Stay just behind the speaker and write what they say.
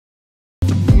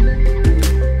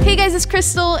guys, it's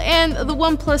Crystal, and the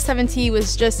OnePlus 7T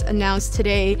was just announced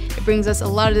today. It brings us a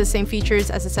lot of the same features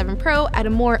as the 7 Pro at a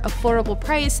more affordable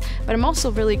price, but I'm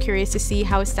also really curious to see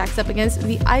how it stacks up against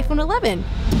the iPhone 11.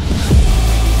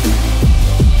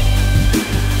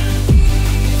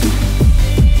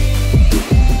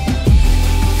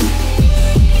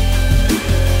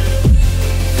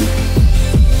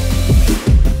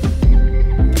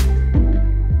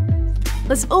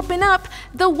 Let's open up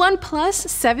the OnePlus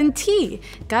 7T.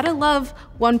 Gotta love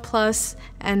OnePlus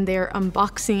and their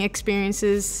unboxing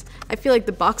experiences. I feel like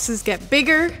the boxes get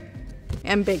bigger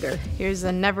and bigger. Here's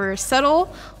a Never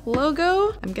Settle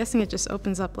logo. I'm guessing it just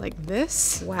opens up like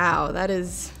this. Wow,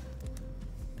 that's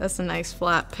a nice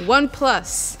flap.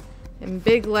 OnePlus in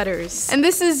big letters. And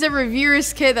this is the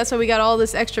reviewer's kit. That's why we got all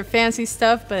this extra fancy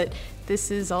stuff, but this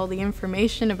is all the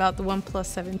information about the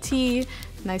OnePlus 7T.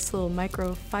 Nice little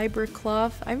microfiber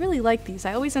cloth. I really like these.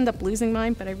 I always end up losing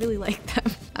mine, but I really like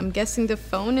them. I'm guessing the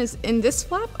phone is in this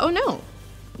flap. Oh no,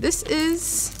 this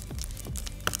is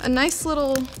a nice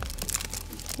little,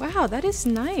 wow, that is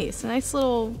nice. A nice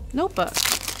little notebook.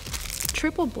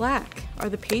 Triple black. Are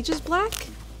the pages black?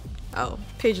 Oh,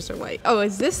 pages are white. Oh,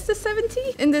 is this the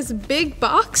 7T? In this big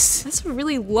box? That's a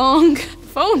really long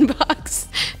phone box.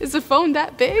 Is the phone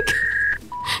that big?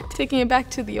 Taking it back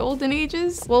to the olden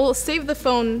ages. Well, we'll save the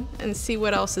phone and see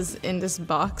what else is in this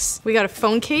box. We got a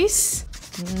phone case.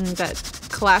 That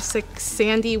classic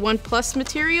sandy OnePlus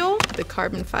material. The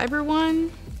carbon fiber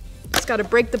one. It's gotta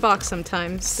break the box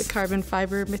sometimes. The carbon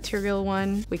fiber material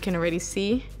one. We can already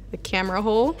see the camera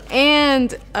hole.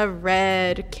 And a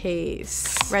red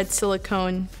case. Red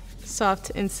silicone, soft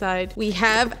inside. We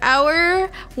have our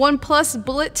OnePlus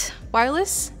Bullet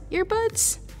wireless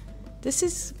earbuds. This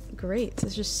is great.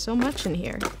 There's just so much in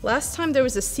here. Last time there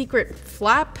was a secret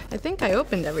flap. I think I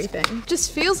opened everything.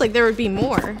 Just feels like there would be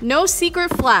more. No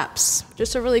secret flaps.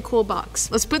 Just a really cool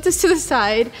box. Let's put this to the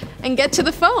side and get to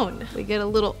the phone. We get a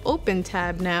little open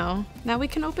tab now. Now we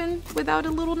can open without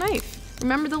a little knife.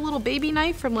 Remember the little baby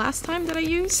knife from last time that I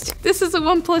used? This is a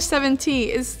OnePlus 7T.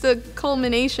 It's the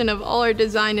culmination of all our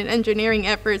design and engineering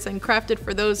efforts and crafted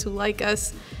for those who like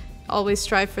us. Always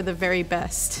strive for the very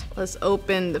best. Let's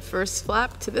open the first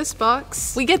flap to this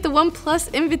box. We get the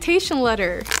OnePlus invitation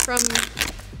letter from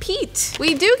Pete.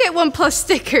 We do get OnePlus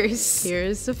stickers.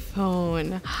 Here's the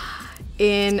phone.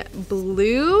 In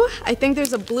blue. I think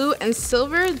there's a blue and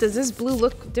silver. Does this blue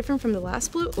look different from the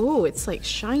last blue? Oh, it's like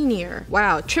shinier.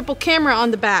 Wow, triple camera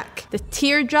on the back. The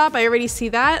teardrop, I already see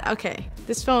that. Okay,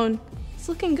 this phone is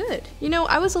looking good. You know,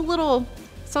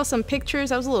 saw some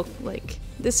pictures. I was a little like,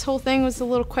 this whole thing was a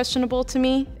little questionable to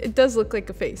me. It does look like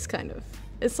a face, kind of.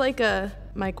 It's like a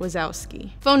Mike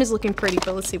Wazowski. Phone is looking pretty,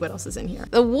 but let's see what else is in here.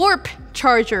 The Warp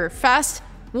charger, fast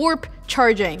warp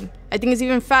charging. I think it's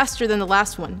even faster than the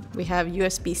last one. We have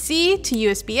USB-C to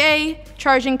USB-A,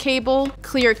 charging cable,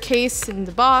 clear case in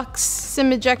the box,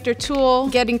 SIM ejector tool,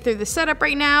 getting through the setup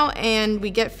right now, and we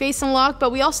get Face Unlock,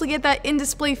 but we also get that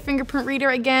in-display fingerprint reader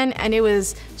again, and it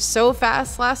was so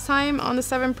fast last time on the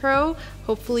 7 Pro.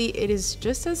 Hopefully it is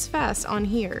just as fast on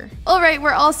here. All right,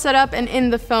 we're all set up and in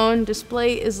the phone.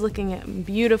 Display is looking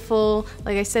beautiful.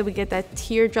 Like I said, we get that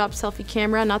teardrop selfie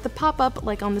camera, not the pop-up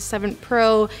like on the 7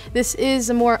 Pro. This is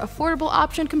a more affordable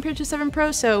option compared to 7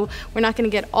 Pro, so we're not gonna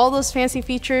get all those fancy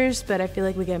features, but I feel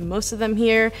like we get most of them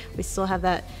here. We still have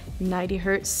that 90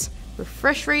 Hertz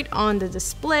refresh rate on the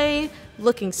display,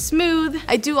 looking smooth.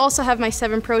 I do also have my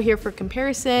 7 Pro here for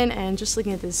comparison, and just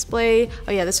looking at the display,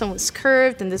 oh yeah, this one was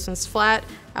curved and this one's flat.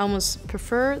 I almost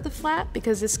prefer the flat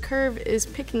because this curve is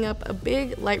picking up a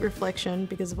big light reflection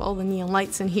because of all the neon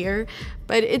lights in here.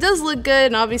 But it does look good,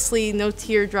 and obviously no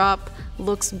teardrop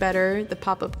looks better. The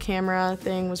pop-up camera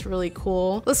thing was really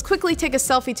cool. Let's quickly take a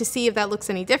selfie to see if that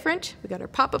looks any different. We got our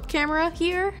pop-up camera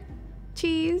here,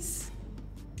 cheese,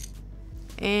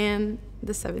 and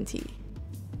the 7T.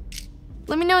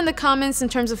 Let me know in the comments in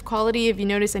terms of quality if you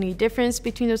notice any difference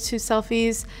between those two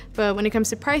selfies, but when it comes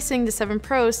to pricing, the 7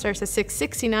 Pro starts at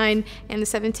 $669 and the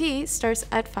 7T starts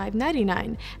at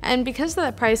 $599. And because of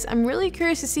that price, I'm really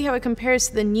curious to see how it compares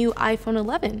to the new iPhone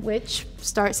 11, which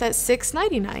starts at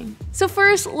 $699. So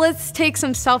first, let's take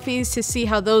some selfies to see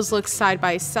how those look side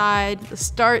by side. Let's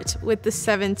start with the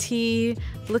 7T,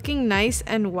 looking nice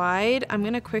and wide. I'm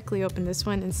gonna quickly open this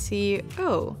one and see,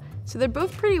 oh, so they're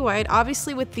both pretty wide.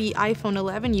 Obviously with the iPhone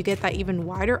 11, you get that even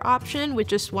wider option with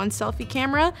just one selfie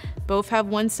camera. Both have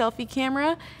one selfie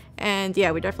camera. And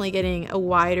yeah, we're definitely getting a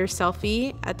wider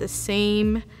selfie at the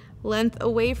same length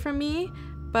away from me.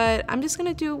 But I'm just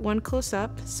gonna do one close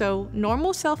up. So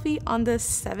normal selfie on the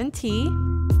 7T.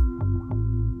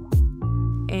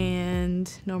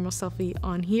 And normal selfie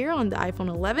on here on the iPhone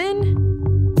 11.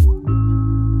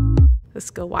 Let's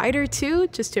go wider too,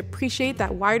 just to appreciate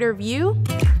that wider view.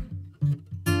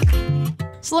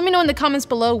 So let me know in the comments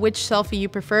below which selfie you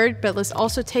preferred, but let's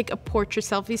also take a portrait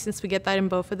selfie since we get that in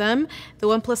both of them. The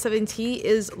OnePlus 7T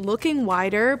is looking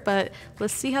wider, but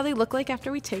let's see how they look like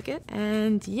after we take it.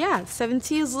 And yeah,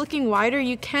 7T is looking wider.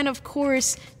 You can, of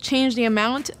course, change the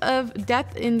amount of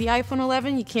depth in the iPhone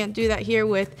 11. You can't do that here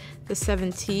with the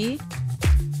 7T.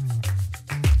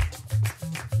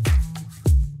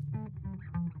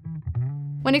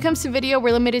 When it comes to video,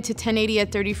 we're limited to 1080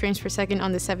 at 30 frames per second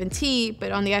on the 7T,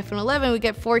 but on the iPhone 11, we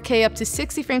get 4K up to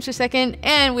 60 frames per second,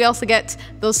 and we also get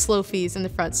those slow feeds in the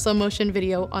front, slow motion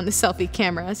video on the selfie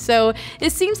camera. So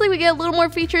it seems like we get a little more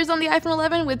features on the iPhone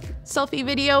 11 with selfie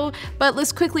video, but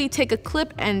let's quickly take a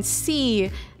clip and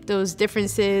see those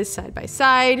differences side by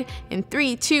side. In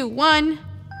 3, 2, 1.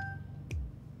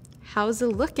 How's it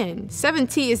looking?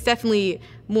 7T is definitely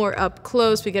more up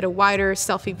close. We get a wider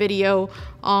selfie video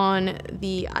on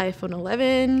the iPhone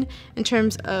 11 in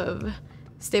terms of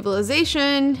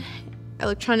stabilization,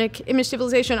 electronic image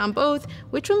stabilization on both.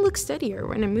 Which one looks steadier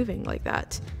when I'm moving like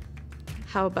that?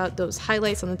 How about those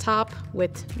highlights on the top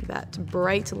with that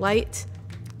bright light?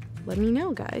 Let me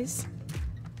know, guys.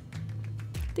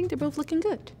 I think they're both looking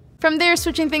good. From there,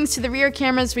 switching things to the rear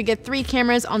cameras, we get 3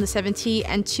 cameras on the 7T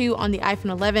and 2 on the iPhone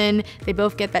 11. They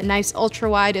both get that nice ultra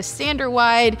wide, a standard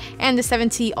wide, and the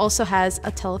 7T also has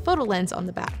a telephoto lens on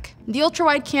the back. The ultra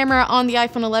wide camera on the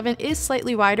iPhone 11 is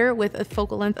slightly wider with a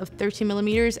focal length of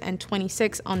 13mm and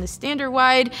 26 on the standard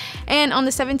wide. And on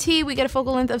the 7T, we get a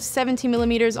focal length of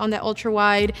 17mm on the ultra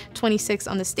wide, 26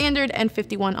 on the standard, and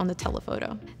 51 on the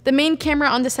telephoto. The main camera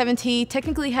on the 7T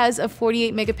technically has a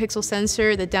 48 megapixel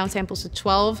sensor that downsamples to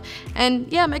 12.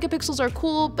 And yeah, megapixels are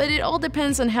cool, but it all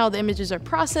depends on how the images are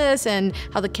processed and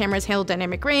how the cameras handle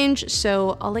dynamic range.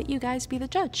 So I'll let you guys be the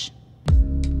judge.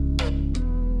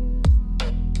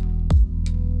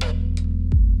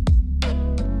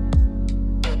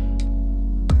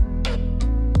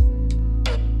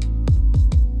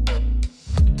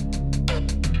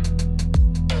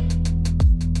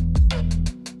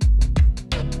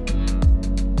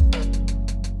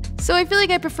 So I feel like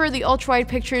I prefer the ultra-wide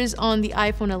pictures on the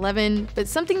iPhone 11, but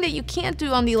something that you can't do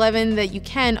on the 11 that you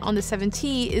can on the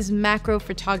 7T is macro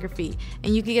photography,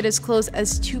 and you can get as close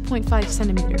as 2.5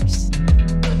 centimeters.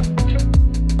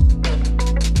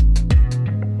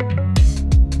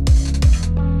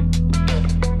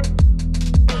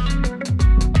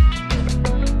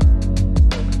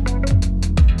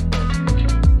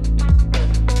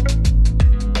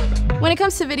 When it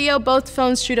comes to video, both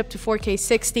phones shoot up to 4K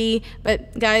 60,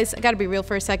 but guys, I gotta be real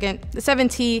for a second. The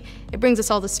 7T, it brings us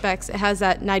all the specs. It has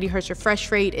that 90Hz refresh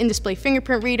rate, in-display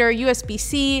fingerprint reader,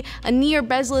 USB-C, a near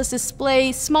bezel-less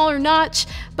display, smaller notch,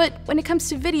 but when it comes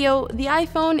to video, the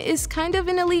iPhone is kind of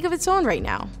in a league of its own right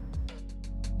now.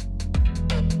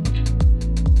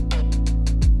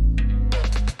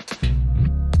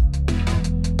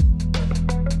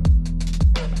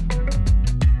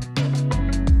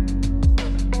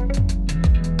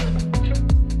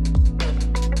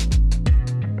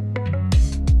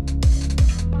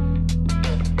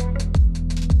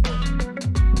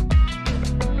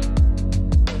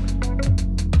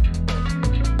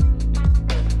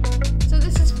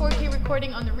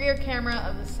 On the rear camera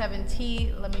of the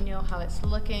 7T, let me know how it's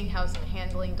looking, how's it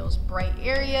handling those bright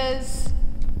areas,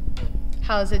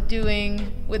 how's it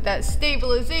doing with that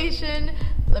stabilization.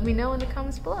 Let me know in the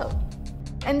comments below.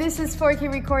 And this is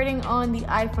 4K recording on the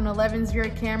iPhone 11's rear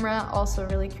camera. Also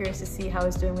really curious to see how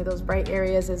it's doing with those bright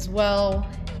areas as well.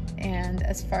 And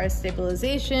as far as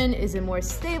stabilization, is it more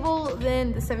stable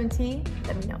than the 7T?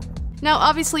 Let me know. Now,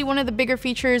 obviously, one of the bigger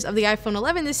features of the iPhone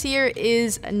 11 this year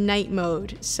is night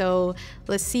mode. So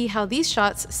let's see how these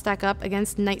shots stack up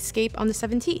against Nightscape on the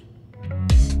 7T.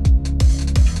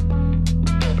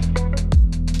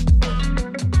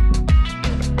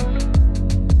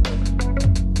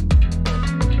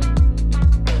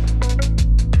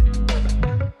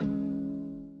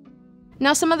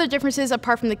 Now, some other differences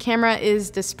apart from the camera is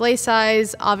display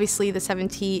size. Obviously, the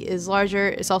 7T is larger.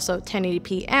 It's also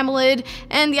 1080p AMOLED,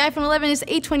 and the iPhone 11 is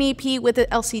 820p with an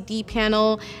LCD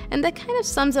panel, and that kind of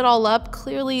sums it all up.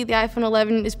 Clearly, the iPhone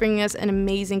 11 is bringing us an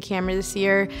amazing camera this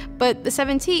year, but the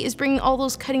 7T is bringing all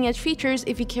those cutting-edge features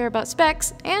if you care about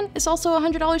specs, and it's also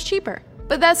 $100 cheaper.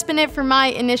 But that's been it for my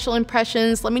initial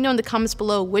impressions. Let me know in the comments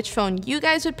below which phone you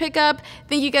guys would pick up.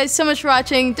 Thank you guys so much for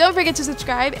watching. Don't forget to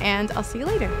subscribe, and I'll see you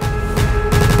later.